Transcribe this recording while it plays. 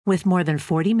With more than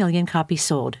 40 million copies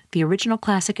sold, the original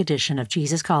classic edition of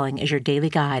Jesus Calling is your daily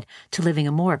guide to living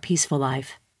a more peaceful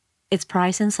life. Its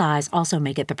price and size also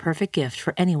make it the perfect gift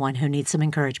for anyone who needs some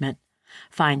encouragement.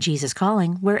 Find Jesus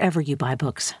Calling wherever you buy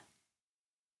books.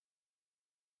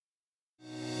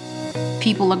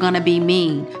 People are going to be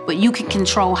mean, but you can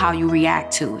control how you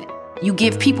react to it. You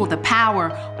give people the power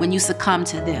when you succumb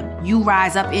to them. You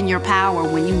rise up in your power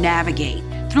when you navigate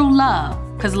through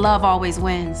love, because love always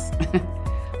wins.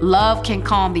 Love can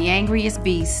calm the angriest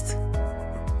beast.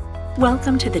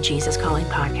 Welcome to the Jesus Calling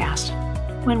podcast.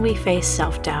 When we face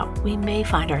self-doubt, we may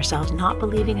find ourselves not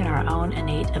believing in our own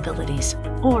innate abilities,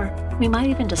 or we might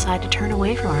even decide to turn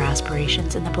away from our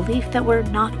aspirations in the belief that we're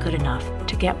not good enough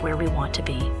to get where we want to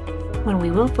be. When we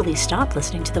willfully stop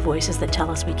listening to the voices that tell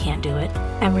us we can't do it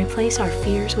and replace our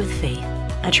fears with faith,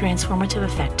 a transformative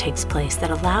effect takes place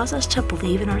that allows us to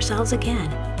believe in ourselves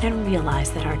again and realize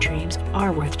that our dreams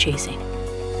are worth chasing.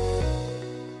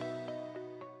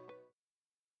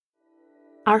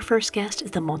 Our first guest is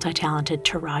the multi-talented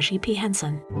Taraji P.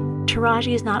 Henson.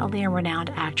 Taraji is not only a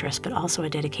renowned actress, but also a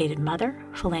dedicated mother,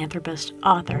 philanthropist,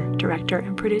 author, director,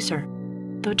 and producer.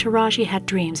 Though Taraji had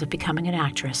dreams of becoming an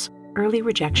actress, early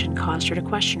rejection caused her to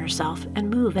question herself and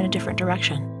move in a different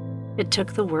direction. It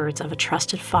took the words of a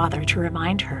trusted father to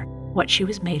remind her what she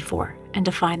was made for and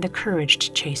to find the courage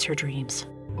to chase her dreams.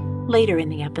 Later in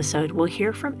the episode, we'll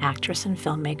hear from actress and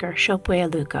filmmaker Sope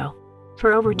Aluko.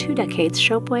 For over 2 decades,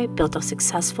 Sope built a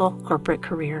successful corporate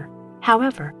career.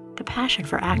 However, the passion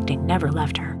for acting never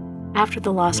left her. After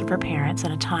the loss of her parents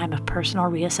and a time of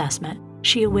personal reassessment,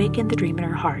 she awakened the dream in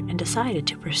her heart and decided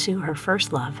to pursue her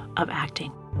first love of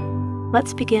acting.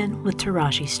 Let's begin with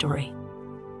Taraji's story.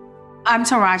 I'm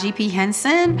Taraji P.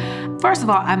 Henson. First of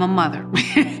all, I'm a mother.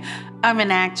 I'm an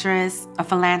actress, a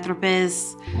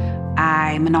philanthropist.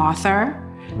 I'm an author.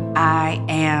 I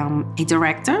am a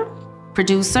director,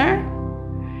 producer,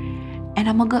 and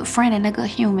I'm a good friend and a good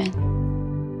human.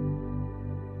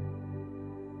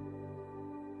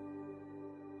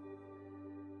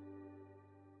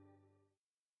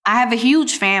 I have a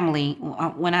huge family.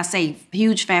 When I say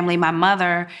huge family, my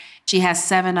mother, she has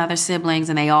 7 other siblings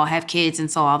and they all have kids. And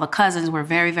so all the cousins were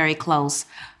very, very close.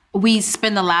 We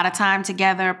spend a lot of time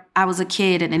together. I was a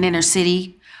kid in an inner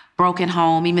city, broken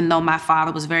home. Even though my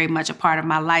father was very much a part of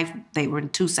my life, they were in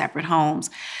 2 separate homes.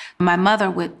 My mother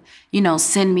would,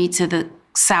 send me to the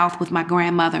South with my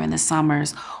grandmother in the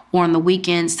summers or on the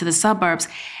weekends to the suburbs,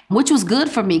 which was good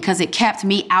for me because it kept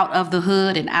me out of the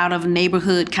hood and out of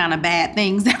neighborhood kind of bad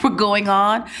things that were going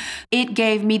on. It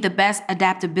gave me the best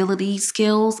adaptability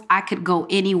skills. I could go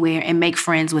anywhere and make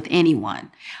friends with anyone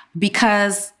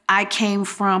because I came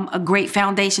from a great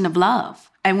foundation of love.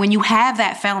 And when you have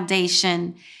that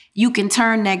foundation, you can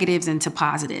turn negatives into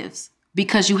positives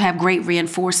because you have great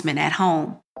reinforcement at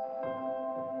home.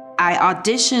 I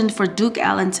auditioned for Duke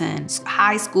Ellington's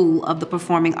High School of the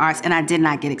Performing Arts, and I did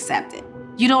not get accepted.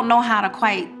 You don't know how to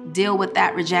quite deal with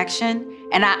that rejection,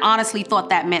 and I honestly thought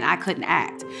that meant I couldn't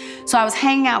act. So I was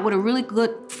hanging out with a really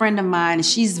good friend of mine, and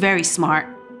she's very smart.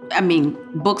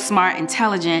 Book smart,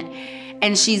 intelligent,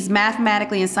 and she's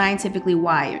mathematically and scientifically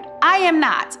wired. I am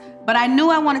not, but I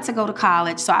knew I wanted to go to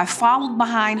college, so I followed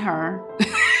behind her,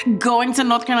 going to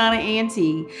North Carolina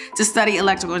A&T to study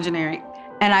electrical engineering.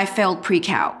 And I failed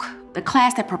pre-calc, the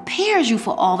class that prepares you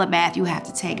for all the math you have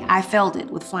to take. I failed it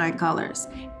with flying colors.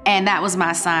 And that was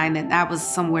my sign that I was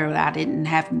somewhere that I didn't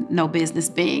have no business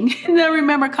being. And I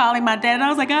remember calling my dad and I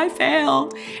was like, I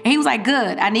failed. And he was like,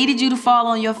 good, I needed you to fall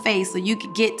on your face so you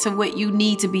could get to what you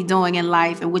need to be doing in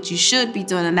life and what you should be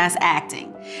doing, and that's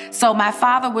acting. So my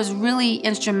father was really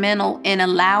instrumental in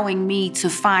allowing me to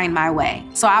find my way.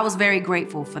 So I was very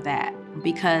grateful for that,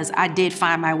 because I did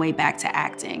find my way back to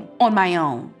acting on my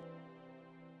own.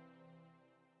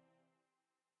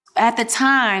 At the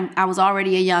time, I was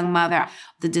already a young mother.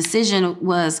 The decision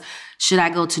was, should I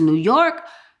go to New York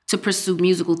to pursue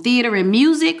musical theater and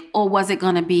music, or was it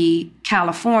gonna be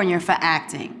California for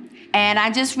acting? And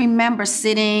I just remember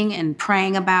sitting and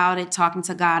praying about it, talking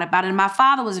to God about it, and my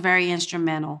father was very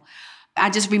instrumental. I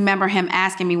just remember him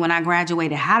asking me when I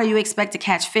graduated, how do you expect to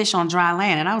catch fish on dry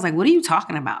land? And I was like, what are you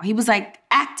talking about? He was like,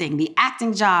 acting, the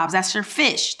acting jobs, that's your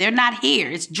fish. They're not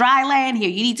here, it's dry land here.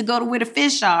 You need to go to where the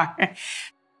fish are.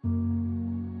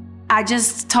 I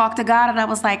just talked to God and I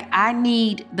was like, I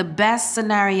need the best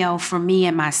scenario for me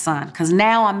and my son, because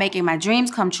now I'm making my dreams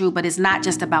come true, but it's not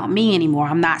just about me anymore.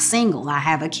 I'm not single, I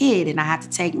have a kid and I have to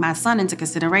take my son into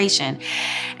consideration.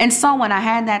 And so when I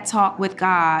had that talk with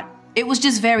God, It was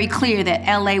just very clear that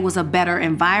LA was a better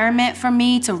environment for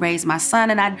me to raise my son.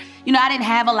 And I didn't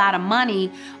have a lot of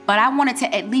money, but I wanted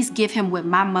to at least give him what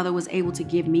my mother was able to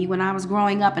give me when I was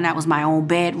growing up. And that was my own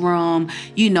bedroom,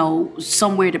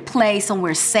 somewhere to play,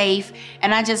 somewhere safe.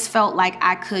 And I just felt like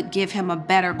I could give him a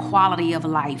better quality of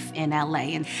life in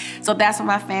LA. And so that's when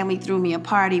my family threw me a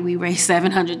party. We raised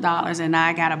 $700 and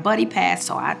I got a buddy pass.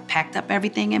 So I packed up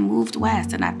everything and moved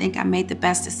west. And I think I made the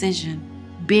best decision.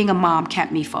 Being a mom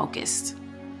kept me focused,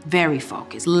 very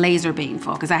focused, laser beam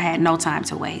focused. I had no time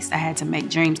to waste. I had to make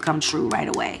dreams come true right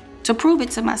away to prove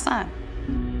it to my son.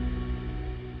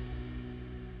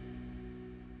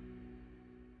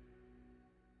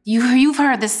 You've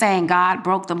heard the saying, God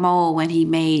broke the mold when he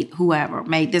made whoever,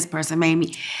 made this person, made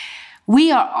me.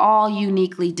 We are all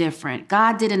uniquely different.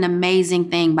 God did an amazing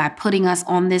thing by putting us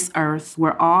on this earth.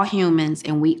 We're all humans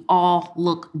and we all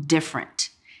look different.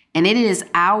 And it is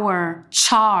our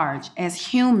charge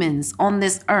as humans on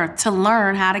this earth to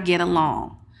learn how to get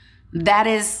along. That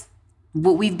is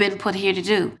what we've been put here to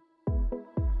do.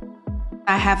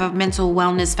 I have a mental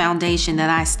wellness foundation that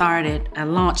I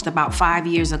launched about 5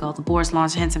 years ago. The board's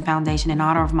launched Henson Foundation in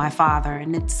honor of my father.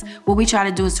 And what we try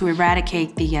to do is to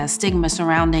eradicate the stigma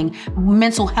surrounding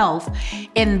mental health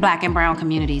in Black and brown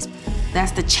communities.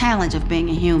 That's the challenge of being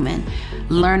a human,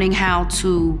 learning how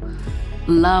to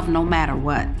love no matter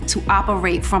what, to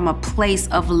operate from a place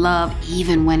of love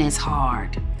even when it's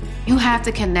hard. You have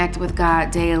to connect with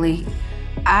God daily.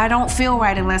 I don't feel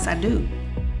right unless I do.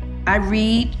 I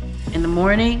read in the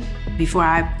morning before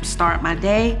I start my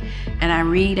day, and I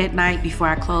read at night before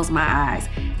I close my eyes.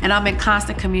 And I'm in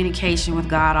constant communication with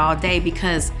God all day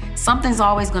because something's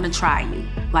always gonna try you.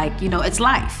 It's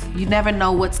life. You never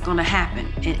know what's gonna happen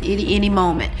at any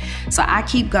moment. So I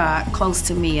keep God close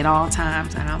to me at all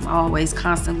times, and I'm always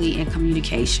constantly in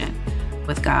communication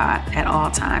with God at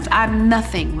all times. I'm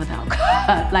nothing without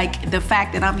God. The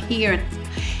fact that I'm here,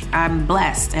 I'm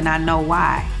blessed, and I know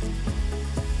why.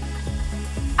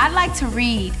 I'd like to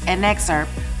read an excerpt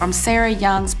from Sarah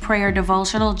Young's prayer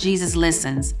devotional, Jesus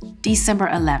Listens, December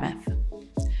 11th.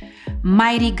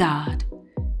 Mighty God,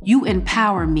 you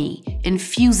empower me,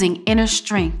 infusing inner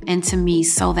strength into me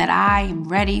so that I am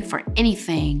ready for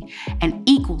anything and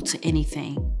equal to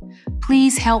anything.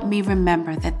 Please help me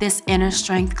remember that this inner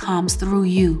strength comes through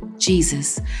you,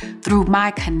 Jesus, through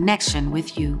my connection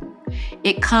with you.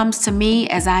 It comes to me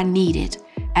as I need it,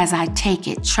 as I take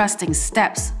it, trusting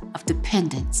steps of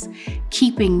dependence,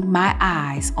 keeping my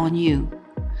eyes on you.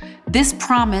 This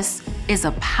promise is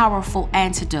a powerful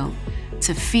antidote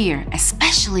to fear,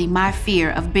 especially my fear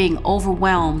of being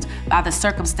overwhelmed by the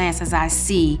circumstances I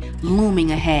see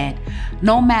looming ahead.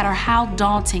 No matter how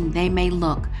daunting they may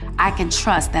look, I can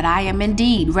trust that I am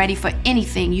indeed ready for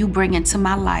anything you bring into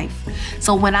my life.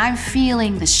 So when I'm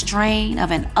feeling the strain of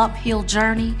an uphill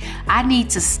journey, I need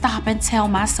to stop and tell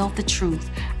myself the truth.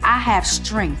 I have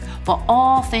strength for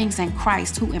all things in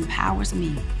Christ who empowers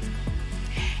me.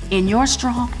 In your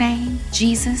strong name,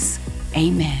 Jesus,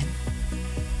 amen.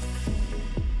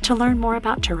 To learn more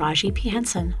about Taraji P.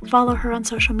 Henson, follow her on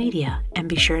social media and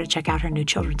be sure to check out her new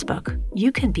children's book,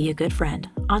 You Can Be a Good Friend,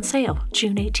 on sale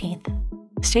June 18th.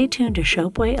 Stay tuned to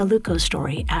Sope Aluko's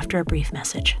story after a brief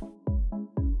message.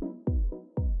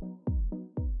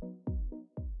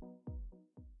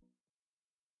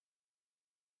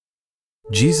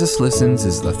 Jesus Listens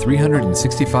is the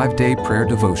 365-day prayer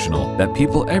devotional that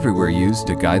people everywhere use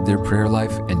to guide their prayer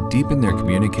life and deepen their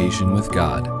communication with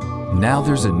God. Now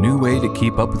there's a new way to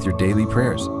keep up with your daily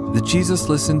prayers, the Jesus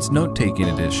Listens Note-Taking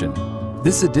Edition.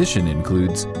 This edition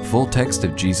includes full text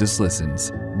of Jesus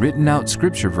Listens, written out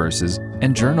scripture verses,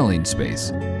 and journaling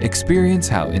space. Experience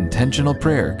how intentional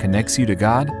prayer connects you to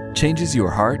God, changes your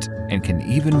heart, and can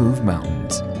even move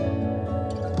mountains.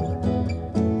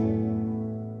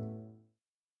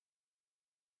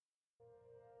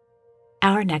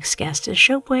 Our next guest is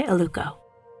Sope Aluko.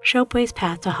 Sope's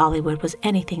path to Hollywood was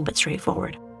anything but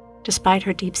straightforward. Despite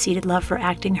her deep-seated love for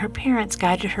acting, her parents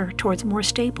guided her towards more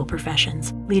stable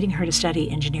professions, leading her to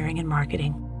study engineering and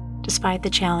marketing. Despite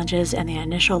the challenges and the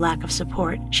initial lack of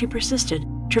support, she persisted,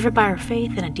 driven by her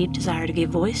faith and a deep desire to give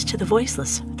voice to the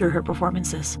voiceless through her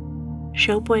performances.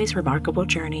 Sope's remarkable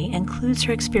journey includes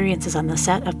her experiences on the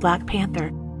set of Black Panther,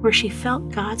 where she felt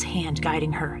God's hand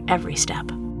guiding her every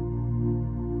step.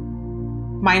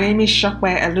 My name is Sope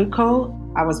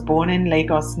Aluko. I was born in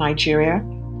Lagos, Nigeria.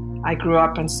 I grew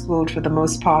up and schooled for the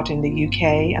most part in the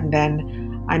UK, and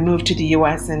then I moved to the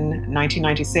US in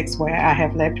 1996, where I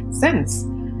have lived since.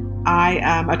 I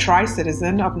am a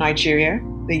tri-citizen of Nigeria,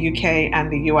 the UK,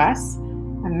 and the US.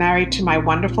 I'm married to my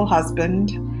wonderful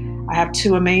husband. I have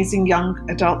two amazing young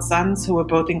adult sons who are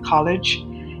both in college,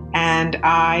 and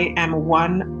I am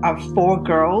one of 4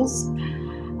 girls.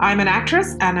 I'm an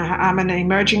actress and I'm an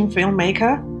emerging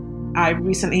filmmaker. I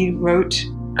recently wrote,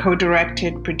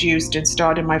 co-directed, produced, and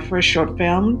starred in my first short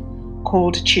film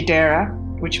called Chidera,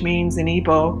 which means in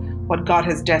Igbo, what God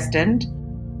has destined.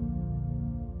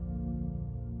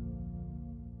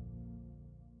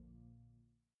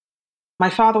 My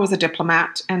father was a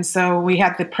diplomat, and so we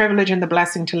had the privilege and the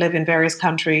blessing to live in various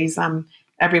countries,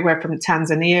 everywhere from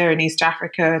Tanzania in East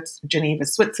Africa to Geneva,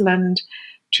 Switzerland,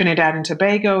 Trinidad and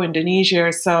Tobago,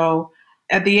 Indonesia. So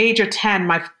at the age of 10,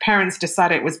 my parents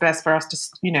decided it was best for us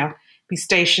to, be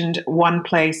stationed one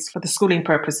place for the schooling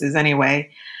purposes anyway.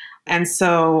 And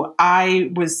so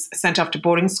I was sent off to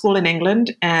boarding school in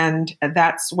England, and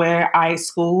that's where I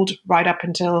schooled right up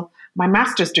until my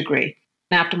master's degree.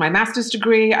 After my master's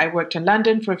degree, I worked in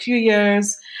London for a few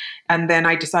years, and then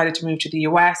I decided to move to the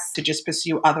US to just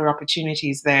pursue other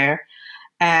opportunities there.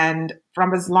 And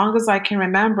from as long as I can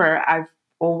remember, I've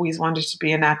always wanted to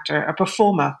be an actor, a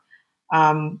performer.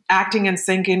 Acting and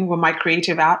singing were my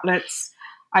creative outlets.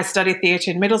 I studied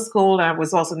theater in middle school, and I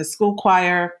was also in the school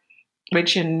choir,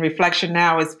 which in reflection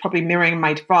now is probably mirroring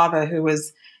my father, who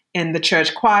was in the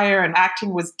church choir, and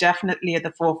acting was definitely at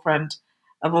the forefront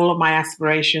of all of my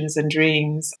aspirations and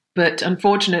dreams. But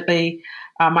unfortunately,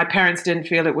 my parents didn't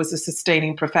feel it was a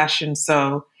sustaining profession,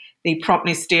 so they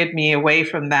promptly steered me away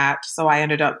from that. So I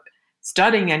ended up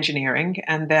studying engineering,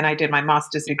 and then I did my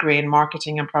master's degree in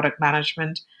marketing and product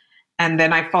management. And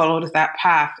then I followed that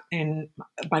path in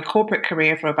my corporate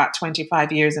career for about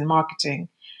 25 years in marketing.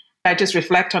 I just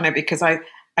reflect on it because I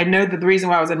know that the reason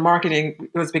why I was in marketing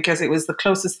was because it was the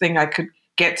closest thing I could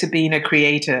get to being a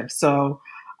creative. So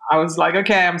I was like,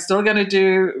 okay, I'm still going to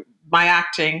do my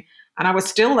acting. And I was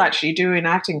still actually doing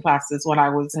acting classes when I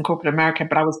was in corporate America,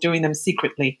 but I was doing them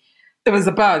secretly. There was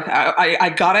a bug. I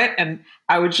got it, and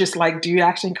I would just like do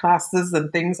acting classes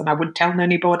and things, and I wouldn't tell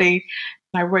anybody.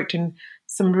 I worked in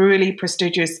some really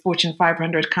prestigious Fortune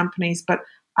 500 companies, but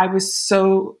I was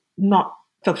so not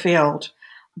fulfilled.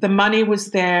 The money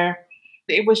was there.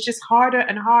 It was just harder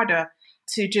and harder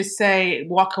to just say,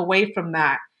 walk away from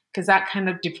that, because that kind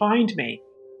of defined me.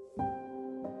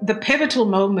 The pivotal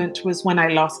moment was when I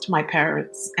lost my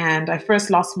parents, and I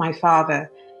first lost my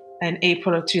father in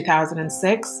April of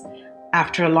 2006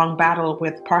 after a long battle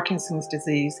with Parkinson's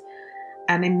disease.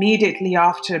 And immediately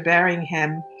after burying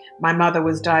him, my mother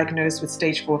was diagnosed with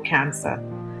stage 4 cancer.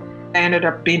 I ended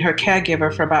up being her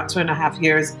caregiver for about 2.5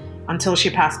 years until she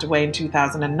passed away in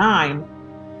 2009.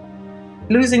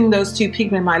 Losing those 2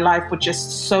 people in my life were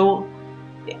just so,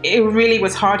 it really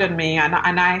was hard on me. And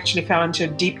I actually fell into a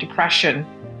deep depression.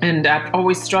 And I've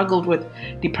always struggled with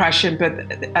depression, but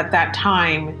at that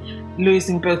time,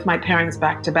 losing both my parents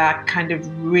back to back kind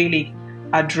of really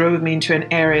drove me into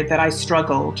an area that I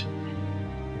struggled.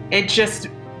 It just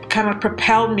kind of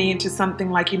propelled me into something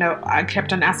like, I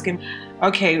kept on asking,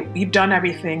 okay, you've done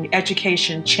everything.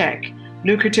 Education, check.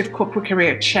 Lucrative corporate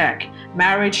career, check.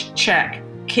 Marriage, check.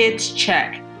 Kids,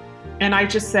 check. And I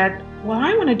just said, well,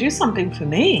 I want to do something for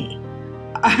me.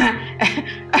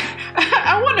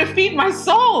 I want to feed my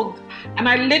soul. And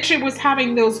I literally was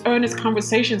having those earnest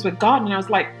conversations with God. And I was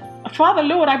like, Father,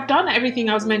 Lord, I've done everything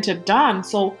I was meant to have done.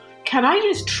 So can I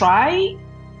just try?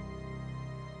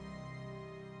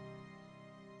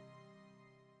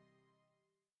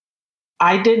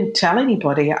 I didn't tell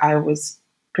anybody I was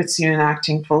pursuing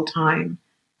acting full time.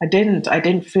 I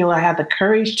didn't feel I had the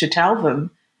courage to tell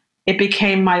them. It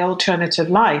became my alternative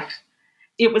life.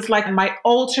 It was like my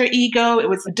alter ego. It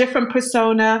was a different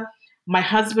persona. My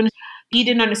husband, he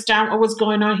didn't understand what was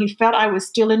going on. He felt I was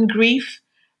still in grief,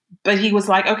 but he was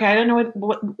like, okay, I don't know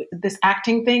what this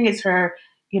acting thing is her,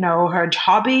 her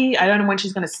hobby. I don't know when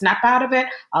she's going to snap out of it.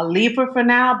 I'll leave her for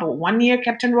now. But 1 year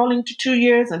kept enrolling to 2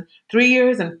 years and 3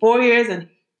 years and 4 years. And,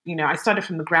 I started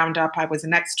from the ground up. I was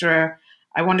an extra.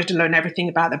 I wanted to learn everything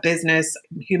about the business.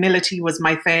 Humility was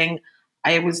my thing.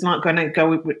 I was not going to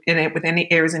go in it with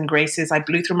any airs and graces. I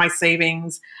blew through my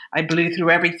savings. I blew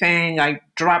through everything. I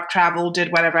dropped travel,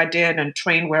 did whatever I did, and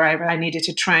trained wherever I needed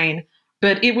to train.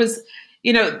 But it was,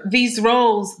 these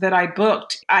roles that I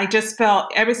booked, I just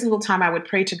felt every single time I would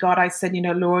pray to God, I said,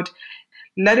 Lord,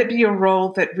 let it be a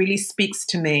role that really speaks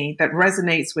to me, that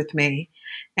resonates with me.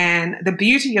 And the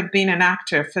beauty of being an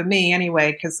actor, for me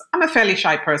anyway, because I'm a fairly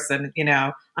shy person,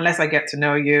 unless I get to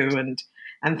know you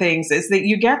and things, is that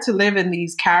you get to live in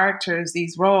these characters,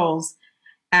 these roles,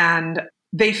 and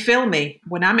they fill me.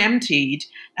 When I'm emptied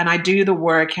and I do the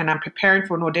work and I'm preparing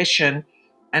for an audition,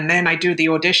 and then I do the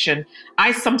audition,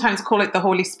 I sometimes call it the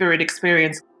Holy Spirit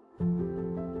experience.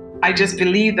 I just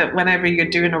believe that whenever you're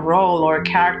doing a role or a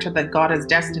character that God has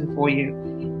destined for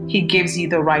you, He gives you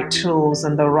the right tools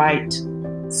and the right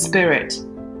spirit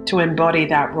to embody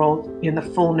that role in the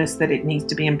fullness that it needs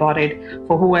to be embodied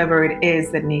for whoever it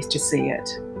is that needs to see it.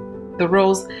 The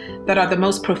roles that are the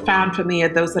most profound for me are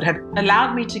those that have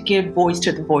allowed me to give voice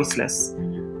to the voiceless.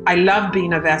 I love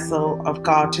being a vessel of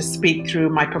God to speak through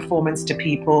my performance to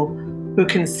people who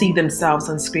can see themselves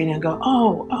on screen and go,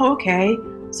 oh, okay,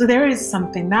 so there is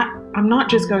something that I'm not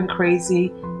just going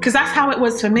crazy. Because that's how it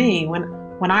was for me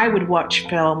when I would watch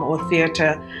film or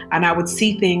theater and I would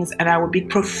see things and I would be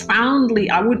profoundly,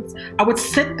 I would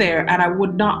sit there and I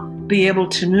would not be able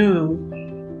to move.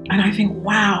 And I think,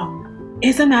 wow,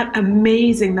 isn't that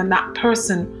amazing that that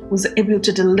person was able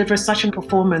to deliver such a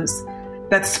performance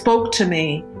that spoke to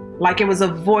me like it was a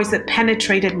voice that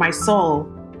penetrated my soul.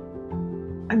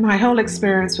 And my whole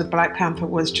experience with Black Panther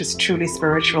was just truly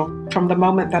spiritual. From the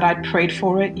moment that I'd prayed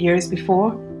for it years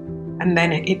before, and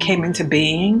then it came into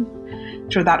being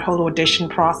through that whole audition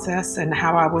process and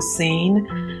how I was seen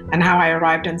and how I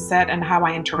arrived on set and how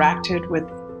I interacted with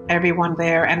everyone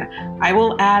there. And I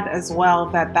will add as well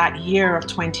that that year of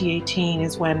 2018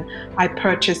 is when I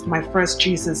purchased my first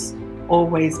Jesus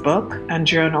Always book and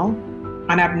journal.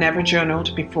 And I've never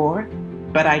journaled before,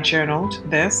 but I journaled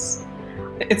this.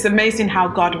 It's amazing how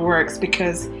God works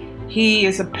because He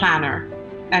is a planner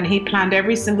and He planned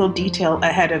every single detail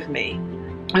ahead of me.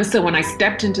 And so when I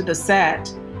stepped into the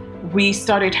set, we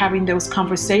started having those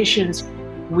conversations.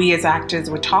 We as actors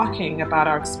were talking about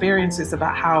our experiences,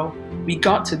 about how we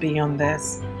got to be on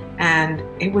this. And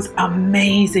it was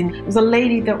amazing. There was a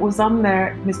lady that was on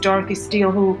there, Miss Dorothy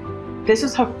Steele, who this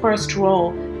was her first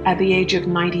role at the age of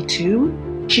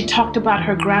 92. She talked about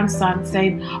her grandson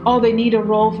saying, oh, they need a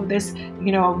role for this,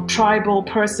 tribal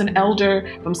person, elder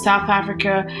from South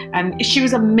Africa. And she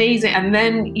was amazing. And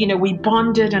then, we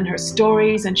bonded on her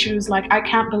stories. And she was like, I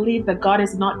can't believe that God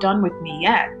is not done with me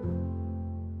yet.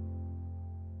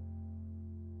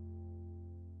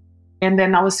 And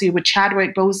then obviously with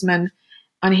Chadwick Boseman,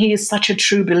 and he is such a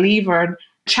true believer.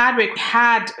 Chadwick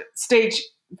had stage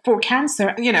 4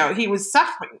 cancer, he was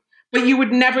suffering, but you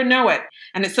would never know it.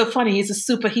 And it's so funny, he's a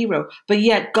superhero, but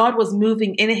yet God was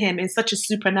moving in him in such a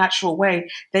supernatural way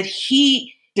that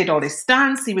he did all his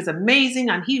stunts. He was amazing.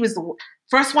 And he was the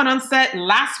first one on set,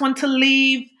 last one to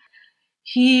leave.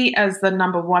 He, as the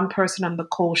number one person on the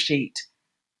call sheet,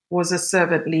 was a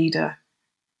servant leader.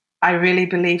 I really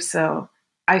believe so.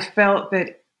 I felt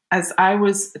that as I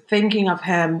was thinking of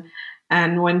him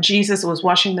and when Jesus was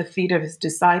washing the feet of his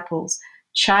disciples,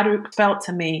 Chadwick felt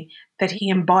to me that he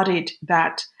embodied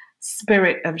that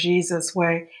spirit of Jesus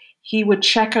where he would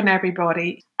check on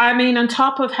everybody. I mean, on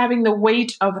top of having the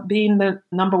weight of being the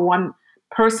number one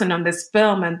person on this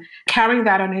film and carrying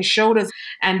that on his shoulders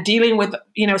and dealing with,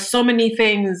 so many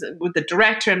things with the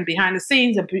director and behind the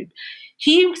scenes,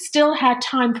 he still had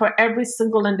time for every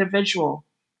single individual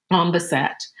on the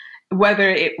set, whether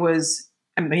it was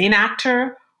a main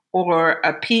actor or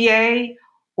a PA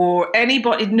or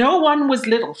anybody. No one was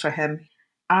little for him.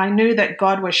 I knew that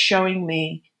God was showing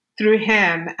me through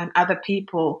him and other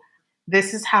people,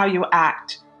 this is how you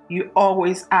act. You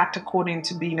always act according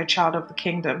to being a child of the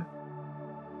kingdom.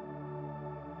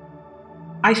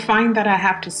 I find that I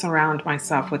have to surround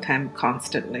myself with him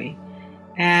constantly.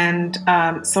 And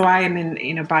so I am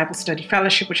in Bible study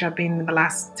fellowship, which I've been in the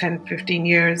last 10, 15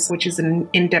 years, which is an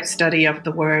in-depth study of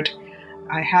the word.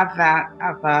 I have that. I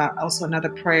have also another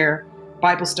prayer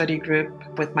Bible study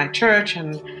group with my church,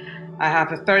 and I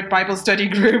have a third Bible study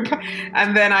group.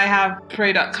 And then I have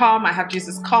pray.com. I have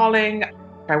Jesus Calling.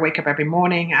 I wake up every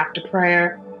morning after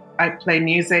prayer. I play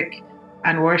music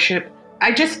and worship.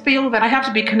 I just feel that I have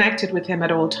to be connected with him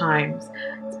at all times,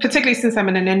 particularly since I'm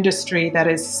in an industry that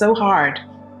is so hard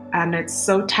and it's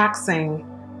so taxing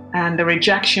and the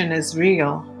rejection is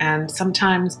real. And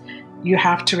sometimes you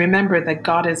have to remember that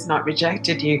God has not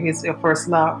rejected you. He's your first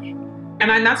love.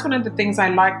 And that's one of the things I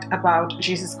liked about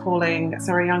Jesus Calling,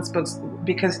 Sarah Young's books,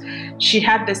 because she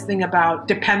had this thing about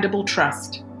dependable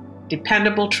trust.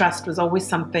 Dependable trust was always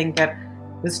something that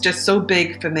was just so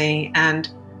big for me. And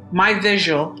my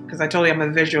visual, because I told you I'm a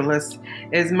visualist,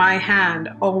 is my hand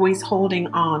always holding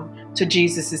on to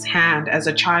Jesus's hand as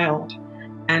a child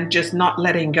and just not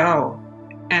letting go.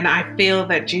 And I feel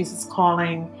that Jesus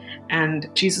Calling and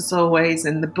Jesus Always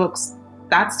and the books,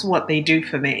 that's what they do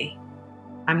for me.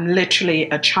 I'm literally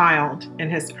a child in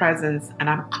his presence, and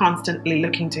I'm constantly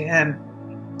looking to him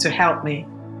to help me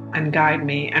and guide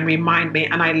me and remind me.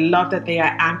 And I love that they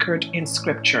are anchored in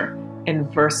scripture, in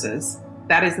verses.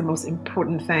 That is the most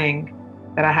important thing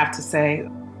that I have to say.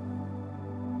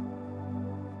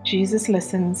 Jesus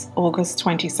Listens, August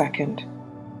 22nd.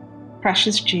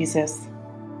 Precious Jesus,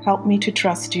 Help me to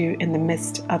trust you in the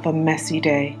midst of a messy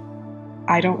day.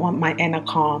 I don't want my inner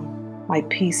calm, my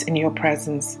peace in your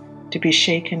presence, to be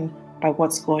shaken by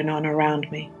what's going on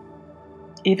around me.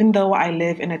 Even though I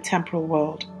live in a temporal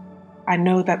world, I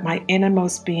know that my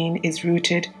innermost being is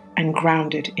rooted and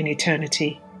grounded in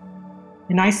eternity.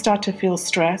 When I start to feel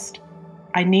stressed,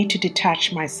 I need to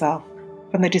detach myself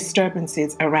from the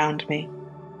disturbances around me.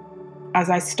 As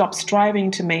I stop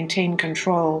striving to maintain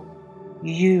control,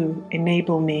 you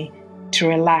enable me to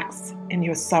relax in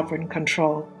your sovereign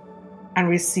control and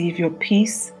receive your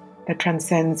peace that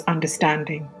transcends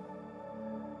understanding.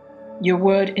 Your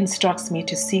word instructs me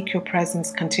to seek your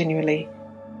presence continually.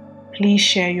 Please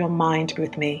share your mind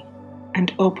with me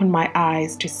and open my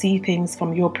eyes to see things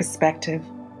from your perspective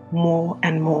more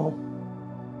and more.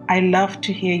 I love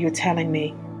to hear you telling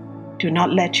me, do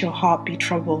not let your heart be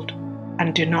troubled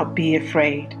and do not be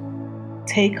afraid.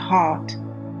 Take heart,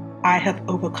 I have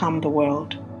overcome the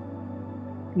world.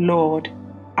 Lord,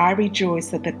 I rejoice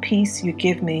that the peace you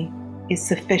give me is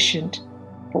sufficient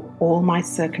for all my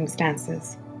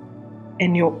circumstances.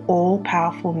 In your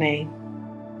all-powerful name,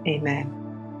 amen.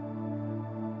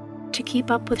 To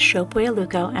keep up with Sope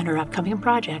Aluko and her upcoming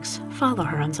projects, follow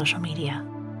her on social media.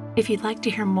 If you'd like to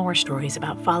hear more stories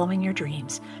about following your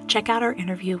dreams, check out our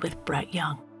interview with Brett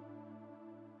Young.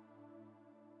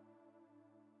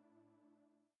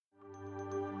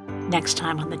 Next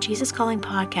time on the Jesus Calling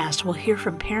podcast, we'll hear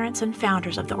from parents and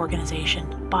founders of the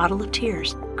organization, Bottle of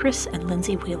Tears, Chris and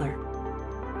Lindsay Wheeler.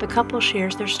 The couple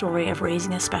shares their story of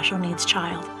raising a special needs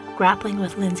child, grappling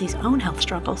with Lindsay's own health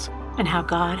struggles, and how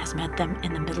God has met them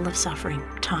in the middle of suffering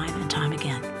time and time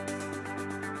again.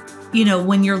 You know,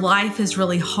 when your life is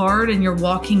really hard and you're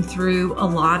walking through a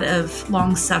lot of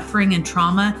long suffering and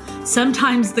trauma,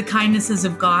 sometimes the kindnesses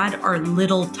of God are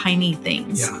little tiny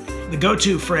things. Yeah. The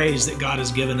go-to phrase that God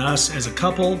has given us as a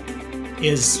couple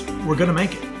is, we're going to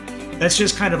make it. That's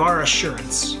just kind of our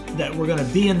assurance that we're going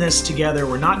to be in this together.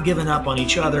 We're not giving up on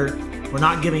each other. We're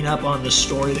not giving up on the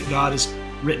story that God has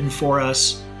written for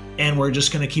us. And we're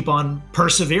just going to keep on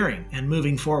persevering and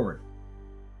moving forward.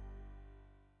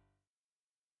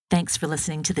 Thanks for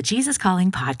listening to the Jesus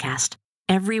Calling podcast.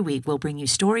 Every week, we'll bring you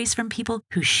stories from people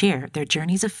who share their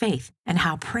journeys of faith and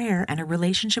how prayer and a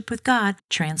relationship with God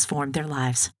transformed their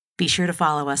lives. Be sure to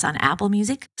follow us on Apple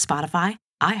Music, Spotify,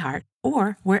 iHeart,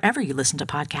 or wherever you listen to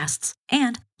podcasts.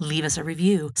 And leave us a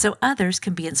review so others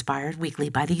can be inspired weekly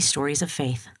by these stories of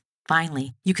faith.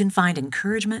 Finally, you can find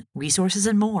encouragement, resources,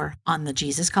 and more on the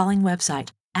Jesus Calling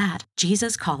website at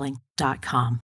jesuscalling.com.